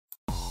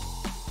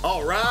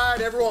All right,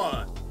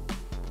 everyone.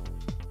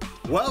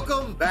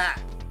 Welcome back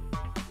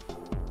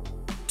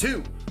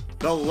to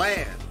the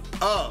Land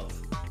of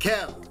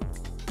Chem.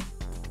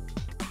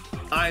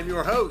 I'm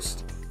your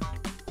host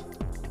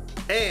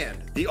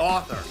and the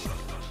author.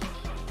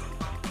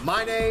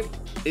 My name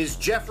is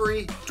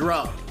Jeffrey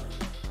Drum.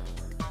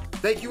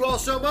 Thank you all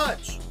so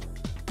much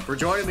for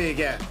joining me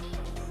again.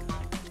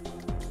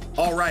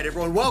 All right,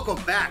 everyone,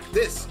 welcome back.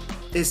 This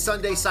is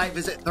Sunday Site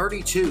Visit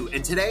 32,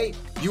 and today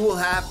you will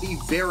have the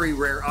very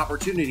rare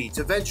opportunity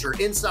to venture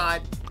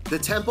inside the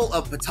Temple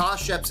of Ptah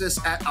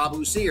Shepses at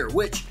Abu Sir,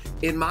 which,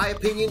 in my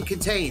opinion,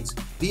 contains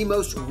the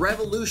most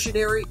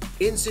revolutionary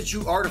in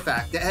situ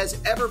artifact that has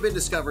ever been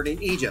discovered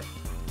in Egypt,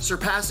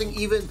 surpassing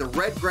even the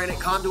red granite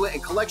conduit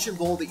and collection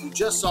bowl that you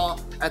just saw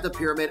at the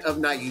Pyramid of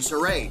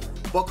Nayusarei.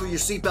 Buckle your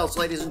seatbelts,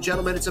 ladies and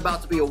gentlemen. It's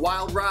about to be a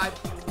wild ride.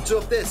 So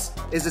if this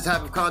is the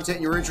type of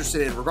content you're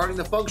interested in regarding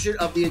the function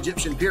of the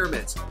Egyptian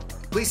pyramids,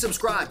 please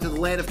subscribe to the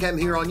Land of Chem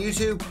here on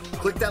YouTube.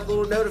 Click that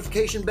little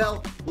notification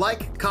bell,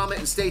 like, comment,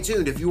 and stay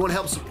tuned. If you want to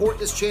help support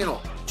this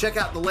channel, check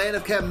out the Land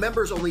of Chem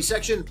members only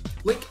section,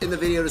 link in the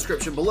video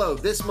description below.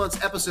 This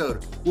month's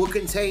episode will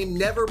contain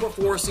never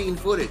before seen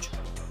footage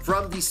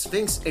from the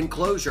Sphinx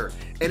enclosure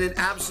and an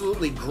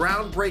absolutely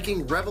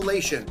groundbreaking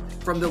revelation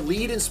from the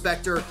lead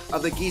inspector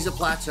of the Giza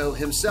Plateau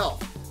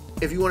himself.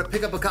 If you want to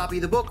pick up a copy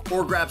of the book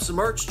or grab some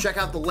merch, check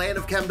out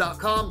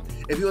thelandofchem.com.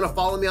 If you want to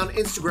follow me on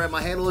Instagram,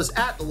 my handle is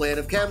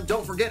 @thelandofchem.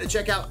 Don't forget to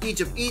check out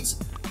Egypt Eats,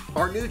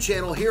 our new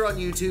channel here on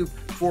YouTube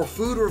for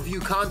food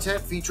review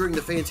content featuring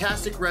the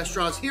fantastic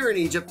restaurants here in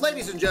Egypt.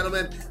 Ladies and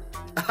gentlemen,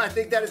 I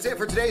think that is it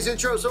for today's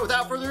intro. So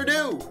without further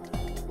ado,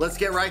 let's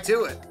get right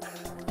to it.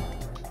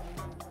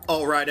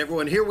 All right,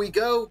 everyone, here we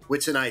go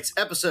with tonight's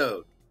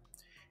episode.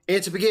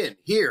 And to begin,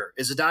 here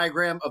is a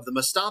diagram of the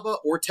mastaba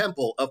or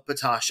temple of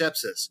Ptah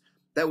Shepses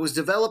that was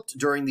developed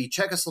during the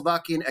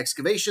Czechoslovakian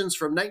excavations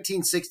from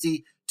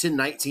 1960 to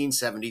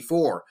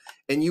 1974.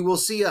 And you will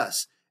see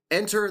us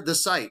enter the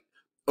site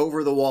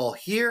over the wall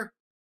here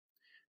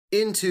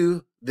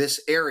into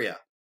this area.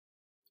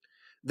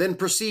 Then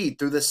proceed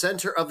through the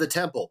center of the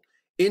temple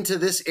into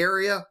this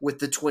area with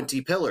the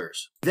 20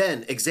 pillars.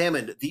 Then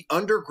examine the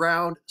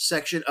underground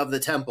section of the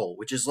temple,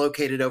 which is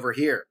located over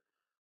here,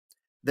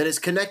 that is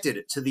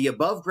connected to the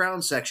above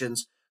ground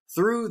sections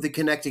through the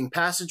connecting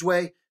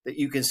passageway that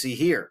you can see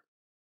here.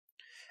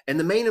 And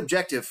the main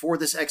objective for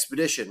this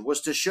expedition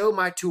was to show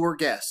my tour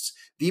guests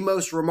the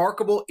most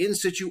remarkable in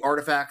situ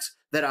artifacts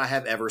that I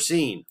have ever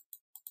seen,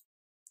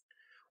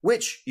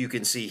 which you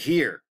can see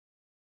here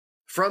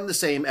from the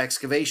same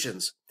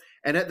excavations.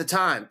 And at the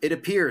time, it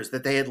appears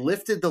that they had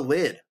lifted the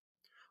lid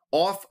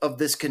off of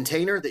this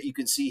container that you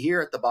can see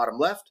here at the bottom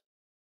left.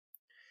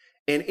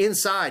 And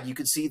inside, you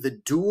can see the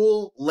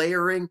dual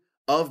layering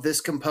of this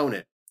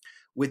component,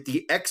 with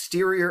the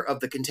exterior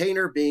of the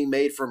container being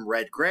made from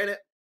red granite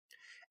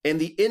and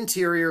the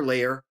interior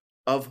layer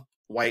of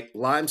white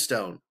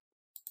limestone.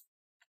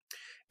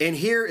 And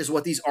here is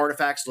what these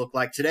artifacts look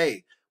like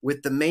today,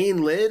 with the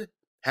main lid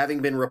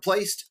having been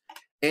replaced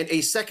and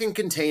a second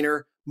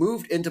container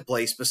moved into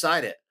place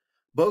beside it,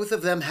 both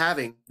of them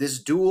having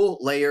this dual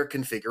layer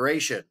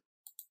configuration.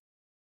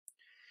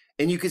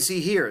 And you can see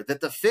here that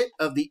the fit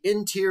of the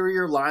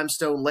interior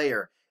limestone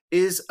layer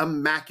is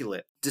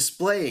immaculate,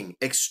 displaying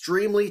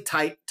extremely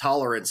tight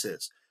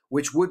tolerances,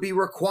 which would be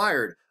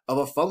required of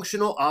a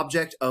functional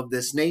object of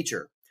this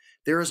nature.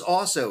 There is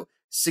also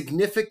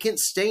significant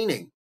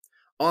staining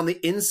on the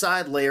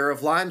inside layer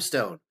of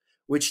limestone,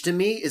 which to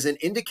me is an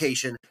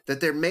indication that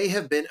there may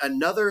have been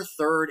another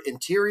third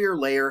interior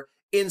layer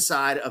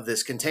inside of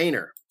this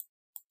container.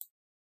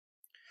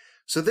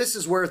 So this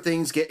is where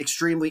things get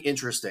extremely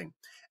interesting,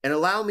 and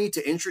allow me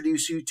to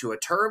introduce you to a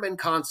term and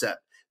concept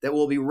that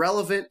will be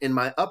relevant in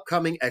my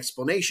upcoming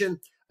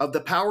explanation of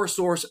the power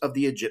source of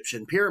the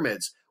Egyptian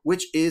pyramids,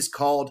 which is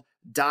called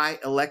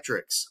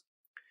dielectrics.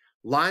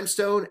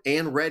 Limestone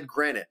and red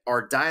granite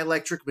are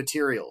dielectric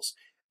materials,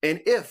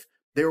 and if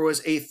there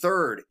was a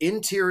third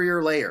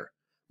interior layer,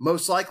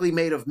 most likely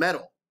made of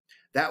metal,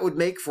 that would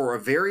make for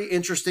a very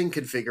interesting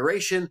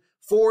configuration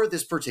for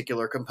this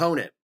particular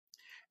component.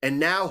 And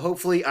now,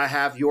 hopefully, I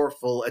have your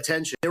full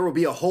attention. There will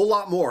be a whole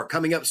lot more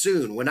coming up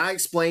soon when I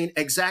explain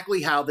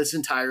exactly how this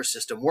entire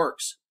system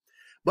works.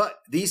 But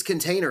these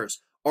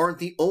containers aren't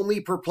the only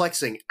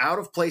perplexing,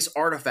 out-of-place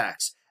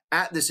artifacts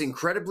at this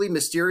incredibly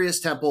mysterious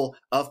temple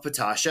of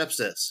Ptah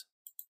Shepses.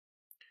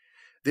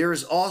 There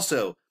is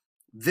also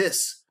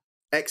this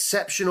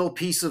exceptional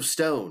piece of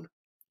stone,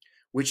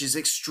 which is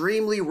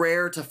extremely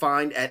rare to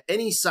find at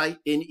any site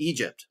in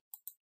Egypt.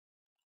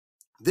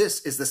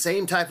 This is the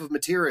same type of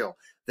material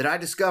that I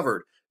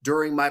discovered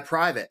during my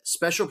private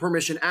special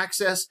permission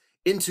access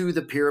into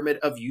the Pyramid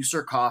of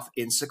Userkaf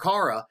in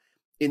Saqqara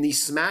in the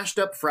smashed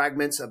up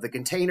fragments of the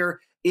container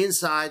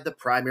inside the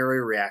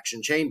primary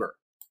reaction chamber.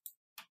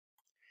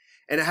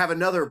 And I have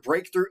another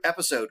breakthrough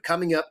episode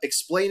coming up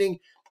explaining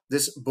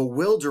this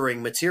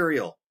bewildering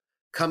material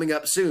coming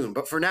up soon.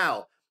 But for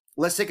now,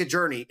 let's take a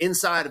journey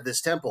inside of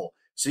this temple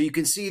so you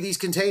can see these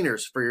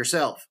containers for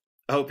yourself.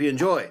 I hope you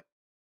enjoy.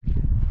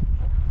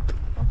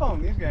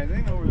 following these guys.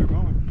 They know where they're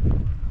going.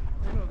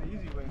 They know the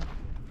easy way.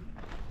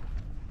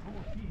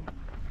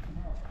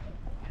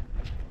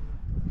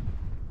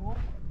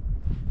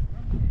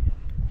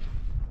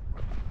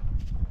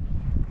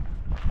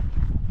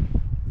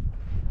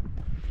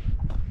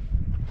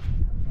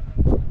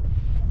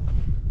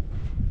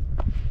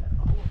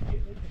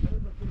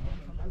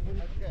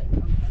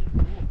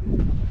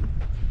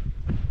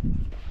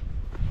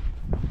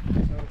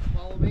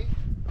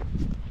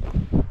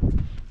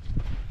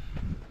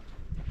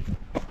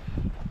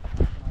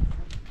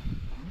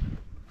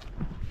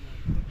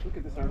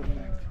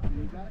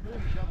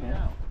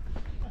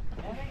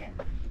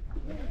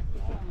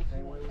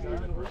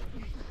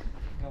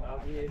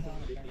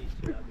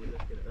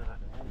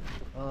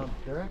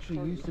 There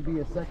actually used to be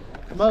a second.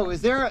 Mo,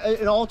 is there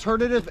an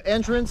alternative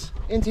entrance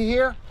into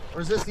here, or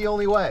is this the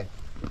only way?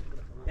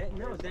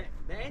 No, the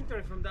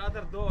entrance from the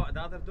other door. The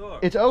other door.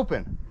 It's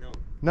open. No.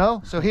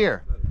 No? So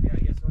here. Yeah, I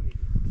guess only.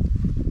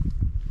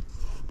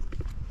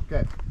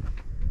 Okay.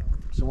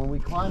 So when we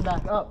climb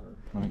back up,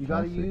 you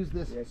got to use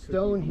this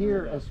stone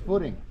here as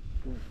footing.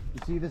 You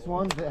see this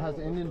one that has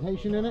an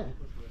indentation in it?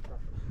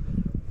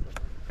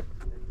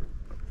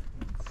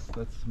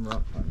 That's some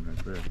rock climbing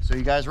right there. So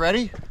you guys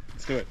ready?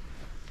 Let's do it.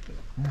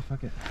 Yeah,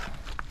 fuck it.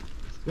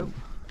 Let's go.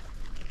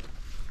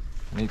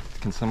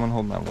 Can someone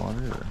hold my water?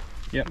 Or?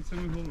 Yep. Can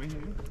someone hold my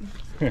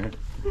hand?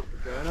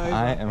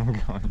 I am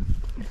going.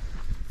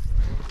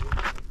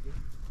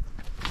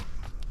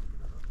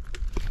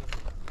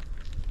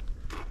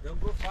 Don't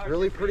go far.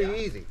 Really pretty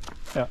easy.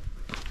 Yeah.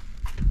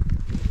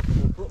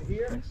 Foot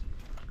here,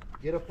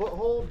 get a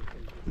foothold,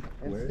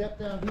 and step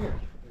down here.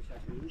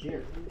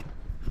 Here.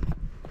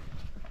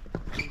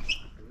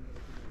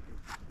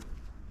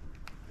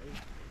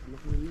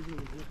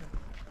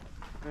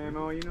 Hey,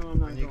 Mo, you know I'm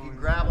not And you can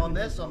grab on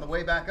this on the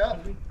way back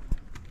up.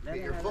 Get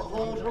your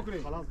foothold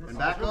and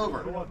back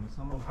over.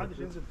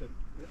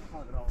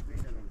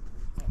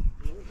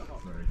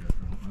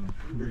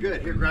 You're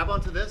good. Here, grab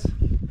onto this.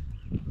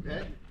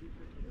 Okay.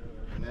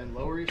 And then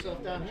lower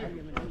yourself down here.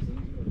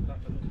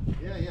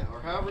 Yeah, yeah. Or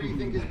however you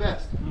think is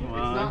best. It's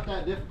not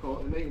that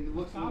difficult. It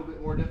looks a little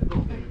bit more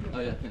difficult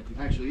than it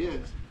actually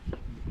is.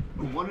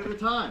 But one at a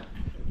time.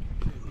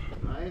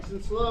 Nice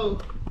and slow.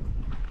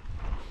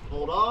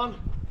 Hold on.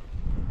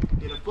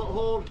 Get a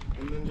foothold,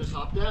 and then just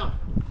hop down.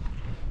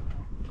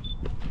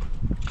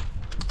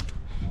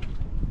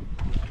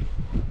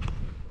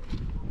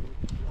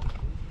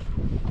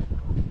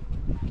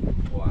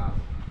 Wow.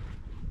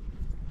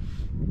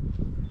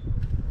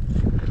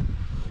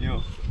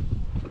 Yo.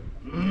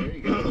 There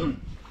you go.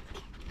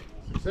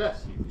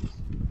 Success.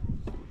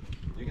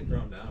 You can throw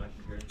them down. I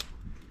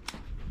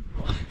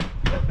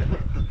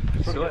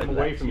can So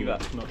away from you.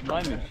 Got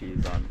climbing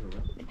shoes on.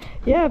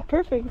 Yeah,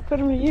 perfect. Put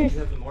them to use. You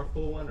have the more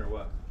full one or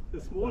what? The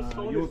small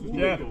stone is moving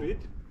yeah. a bit.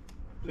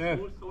 Yeah,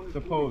 small stone is the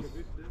moving pose. a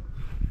bit.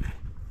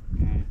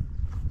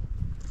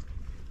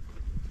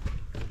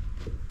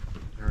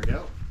 There we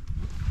go.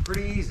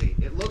 Pretty easy.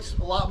 It looks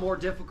a lot more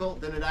difficult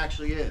than it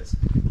actually is.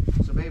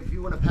 So babe, if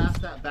you want to pass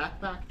that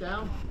backpack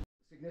down,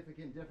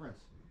 significant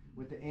difference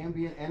with the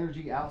ambient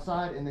energy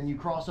outside, and then you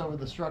cross over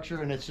the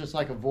structure and it's just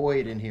like a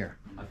void in here.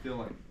 I feel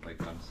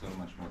like I'm so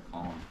much more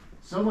calm.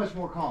 So much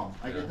more calm.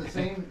 I get the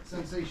same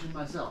sensation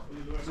myself.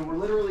 So we're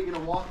literally going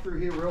to walk through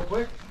here real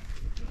quick.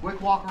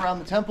 Quick walk around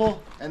the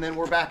temple, and then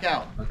we're back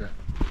out. Okay.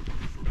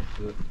 Let's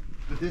do it.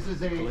 But this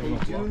is a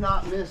do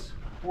not miss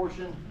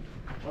portion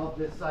of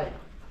this site.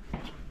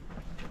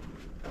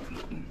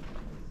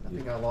 I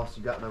think I lost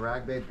you. Got the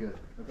rag, babe? Good.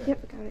 Okay.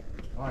 Yep, got it.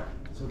 All right.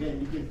 So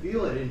again, you can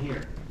feel it in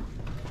here.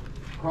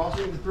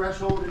 Crossing the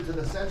threshold into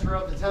the center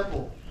of the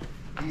temple.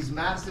 These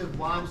massive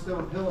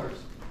limestone pillars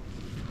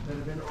that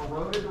have been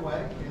eroded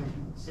away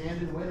in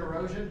sand and wind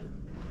erosion.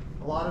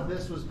 A lot of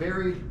this was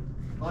buried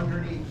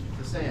underneath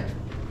the sand.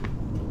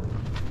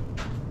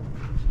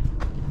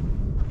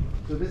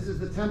 So this is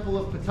the temple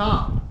of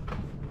Ptah,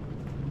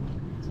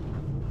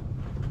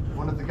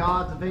 one of the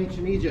gods of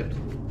ancient Egypt.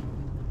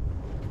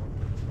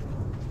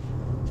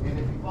 And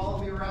if you follow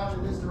me around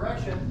in this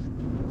direction,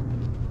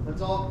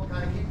 let's all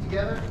kind of keep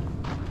together.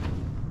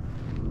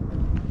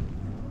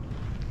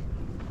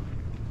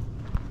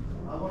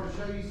 I want to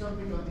show you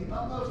something of the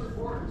utmost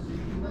importance so you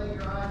can lay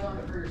your eyes on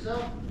it for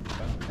yourself,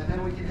 and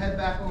then we can head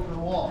back over the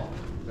wall.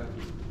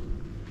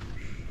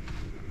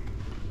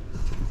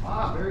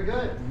 Ah, very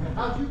good.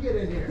 How'd you get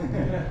in here?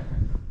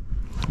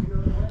 You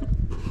know the way?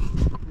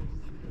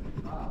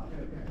 Ah,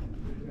 okay, okay.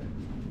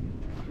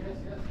 Yes,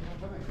 yes, I'm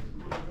coming.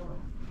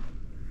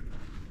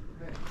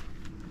 Okay.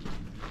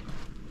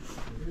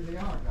 Here they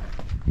are, guys.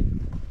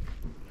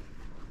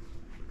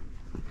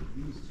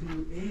 These two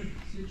in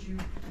situ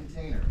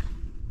containers.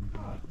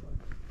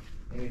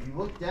 And if you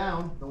look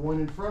down, the one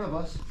in front of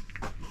us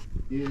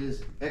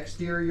is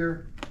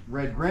exterior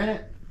red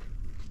granite,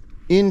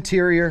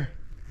 interior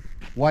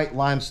white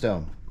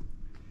limestone.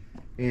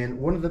 And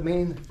one of the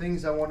main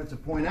things I wanted to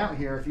point out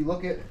here, if you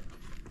look at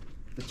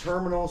the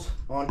terminals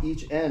on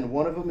each end,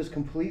 one of them is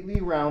completely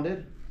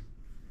rounded.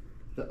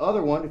 The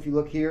other one, if you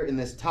look here in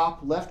this top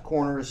left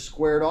corner, is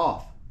squared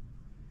off.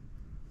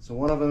 So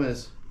one of them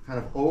is kind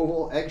of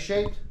oval,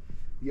 egg-shaped.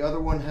 The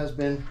other one has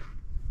been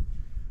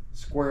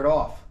squared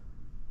off.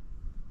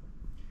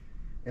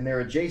 And they're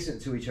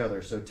adjacent to each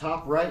other. So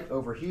top right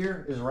over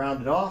here is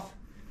rounded off.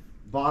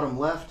 Bottom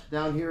left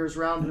down here is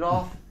rounded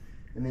off.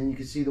 And then you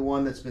can see the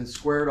one that's been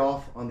squared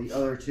off on the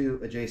other two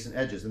adjacent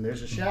edges. And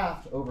there's a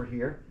shaft over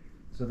here.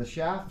 So the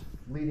shaft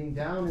leading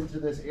down into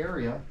this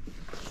area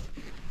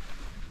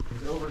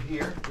is over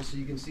here. Just so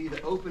you can see the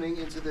opening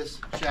into this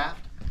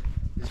shaft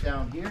is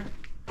down here.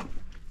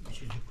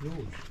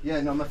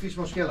 Yeah, no, my fish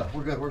moschela.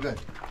 We're good, we're good.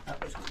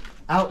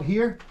 Out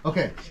here?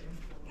 Okay.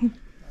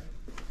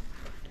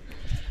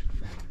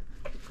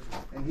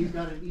 And he's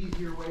got an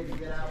easier way to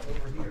get out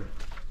over here.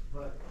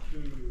 But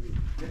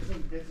get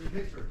some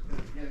pictures,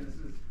 because again, this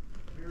is a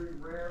very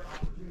rare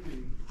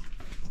opportunity.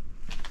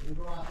 We'll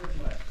go out this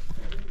way.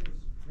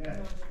 Yeah.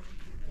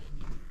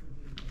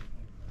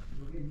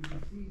 So again, you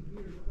can see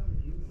here, look on the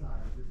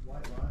inside of this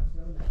white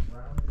limestone, that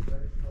brown and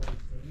reddish colored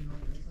staining on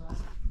the inside.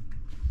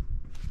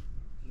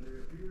 So there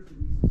appears to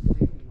be some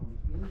staining on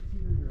the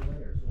interior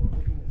layer. So we're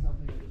looking at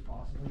something that is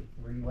possibly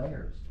 3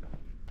 layers.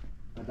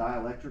 A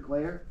dielectric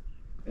layer,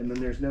 and then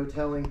there's no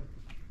telling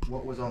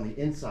what was on the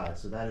inside.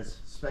 So that is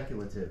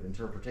speculative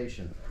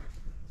interpretation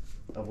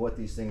of what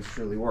these things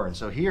truly were. And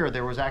so here,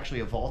 there was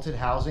actually a vaulted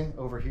housing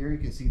over here. You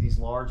can see these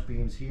large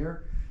beams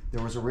here.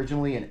 There was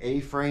originally an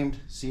A-framed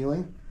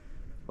ceiling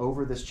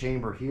over this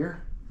chamber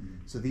here.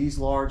 So these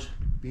large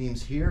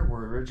beams here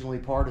were originally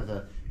part of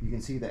the, you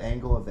can see the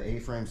angle of the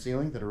A-frame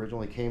ceiling that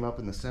originally came up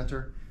in the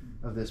center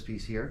of this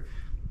piece here.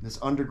 This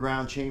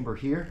underground chamber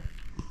here,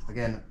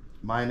 again,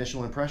 my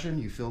initial impression,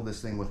 you fill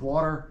this thing with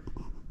water.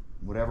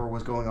 Whatever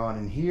was going on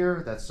in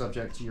here, that's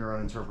subject to your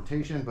own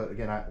interpretation. But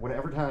again,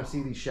 whenever time I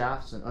see these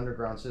shafts and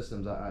underground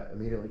systems, I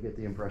immediately get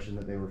the impression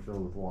that they were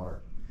filled with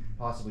water,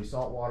 possibly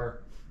salt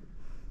water.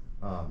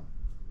 So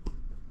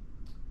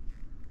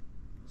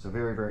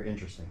very, very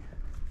interesting.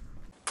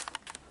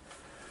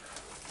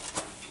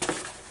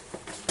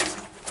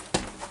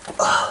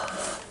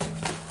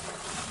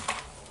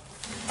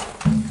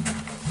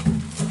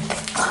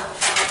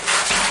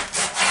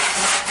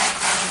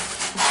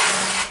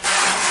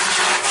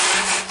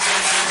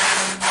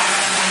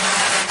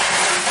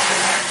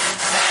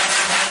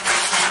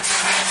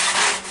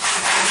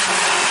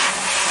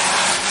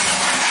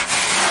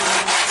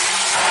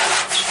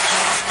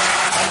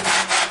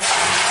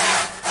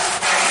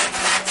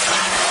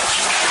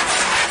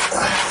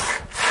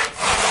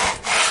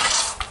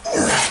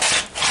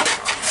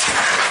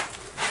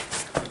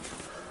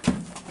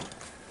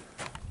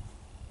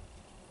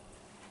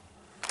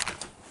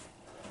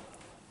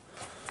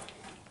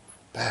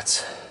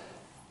 Bats.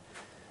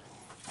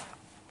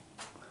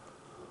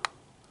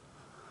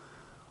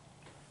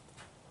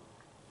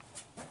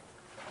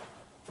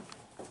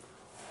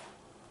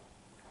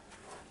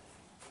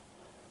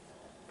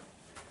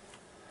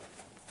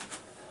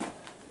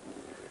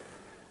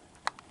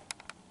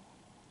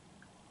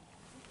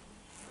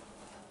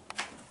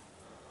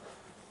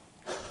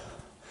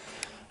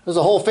 There's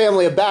a whole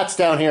family of bats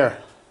down here.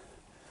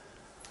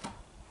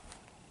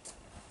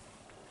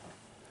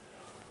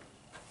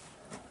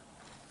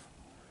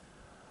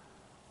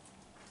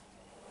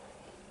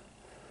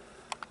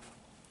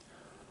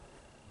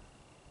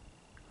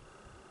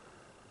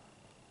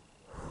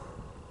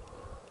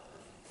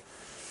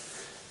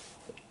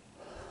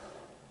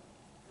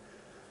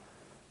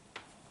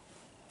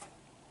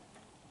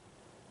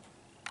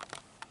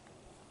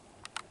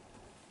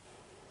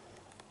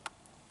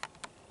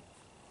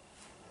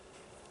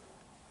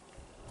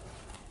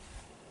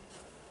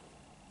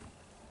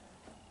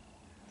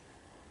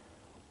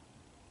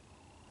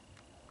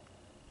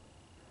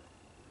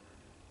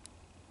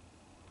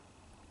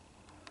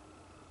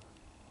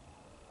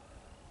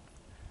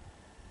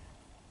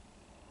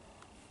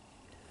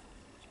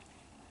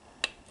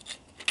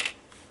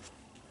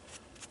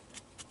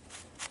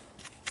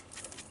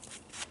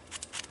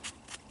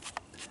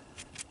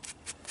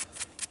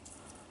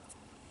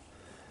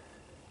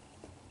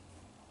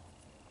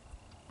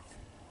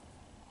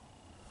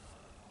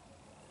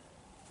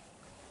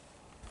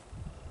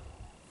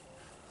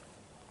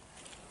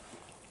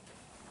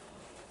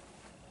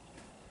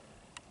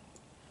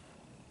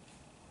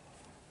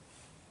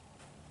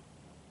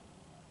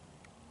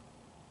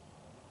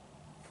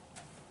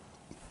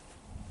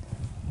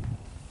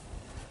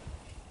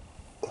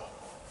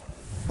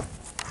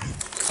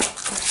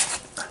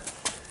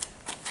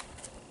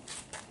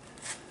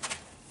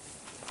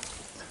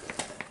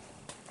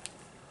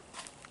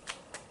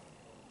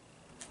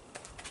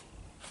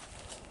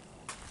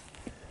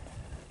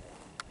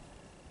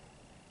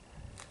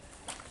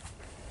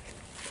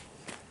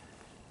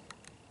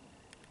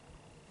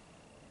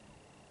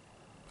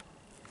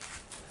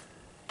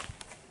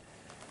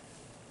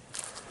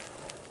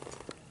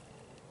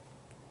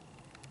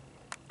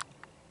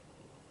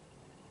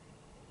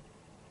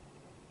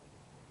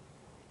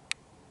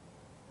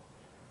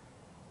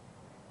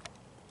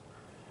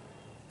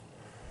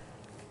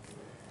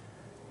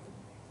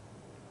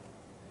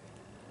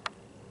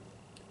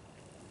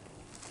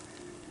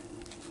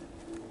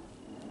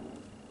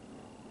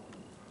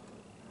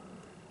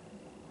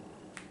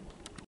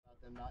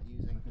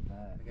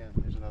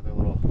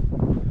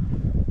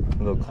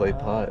 little clay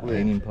pot,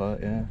 painting pot,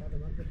 yeah.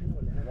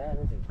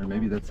 Or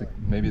maybe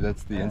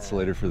that's the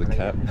insulator for the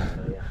cap.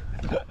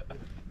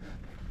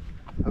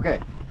 Okay,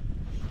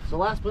 so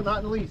last but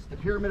not least, the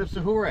Pyramid of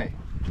Sahure.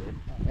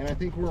 And I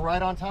think we're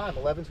right on time,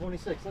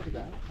 11:26. Look at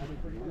that. I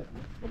think pretty good.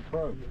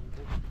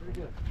 Pretty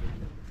good.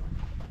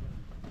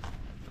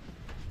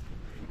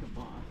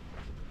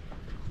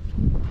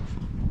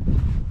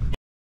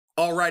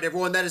 All right,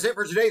 everyone, that is it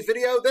for today's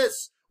video.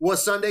 This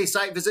was Sunday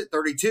Site Visit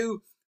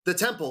 32, the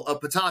Temple of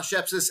Ptah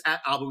Shepses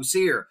at Abu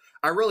Sir.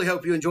 I really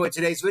hope you enjoyed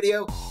today's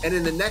video, and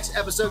in the next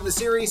episode of the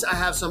series, I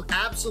have some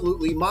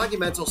absolutely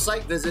monumental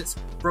site visits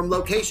from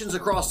locations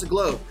across the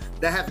globe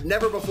that have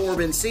never before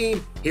been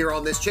seen here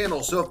on this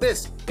channel. So if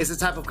this is the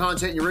type of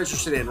content you're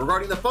interested in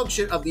regarding the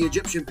function of the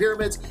Egyptian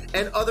pyramids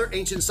and other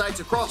ancient sites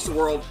across the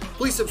world,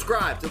 please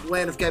subscribe to the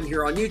Land of Chem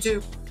here on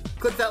YouTube.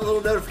 Click that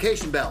little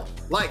notification bell.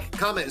 Like,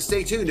 comment, and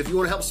stay tuned. If you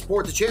want to help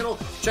support the channel,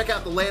 check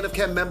out the Land of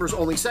Chem members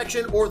only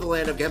section or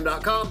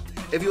thelandofchem.com.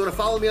 If you want to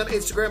follow me on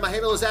Instagram, my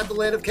handle is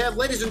 @thelandofchem.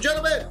 Ladies and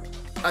gentlemen,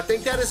 I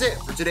think that is it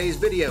for today's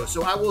video.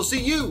 So I will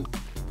see you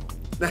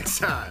next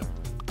time.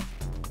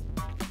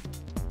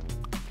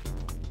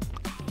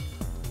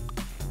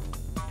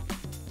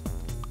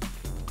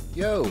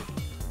 Yo,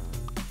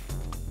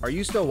 are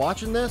you still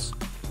watching this?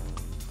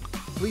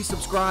 Please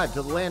subscribe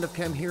to the Land of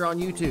Chem here on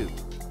YouTube.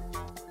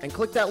 And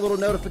click that little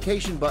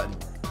notification button.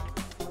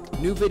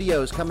 New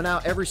videos coming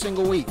out every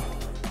single week.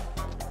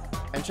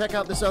 And check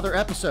out this other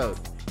episode.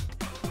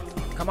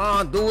 Come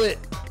on, do it.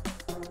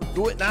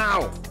 Do it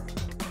now.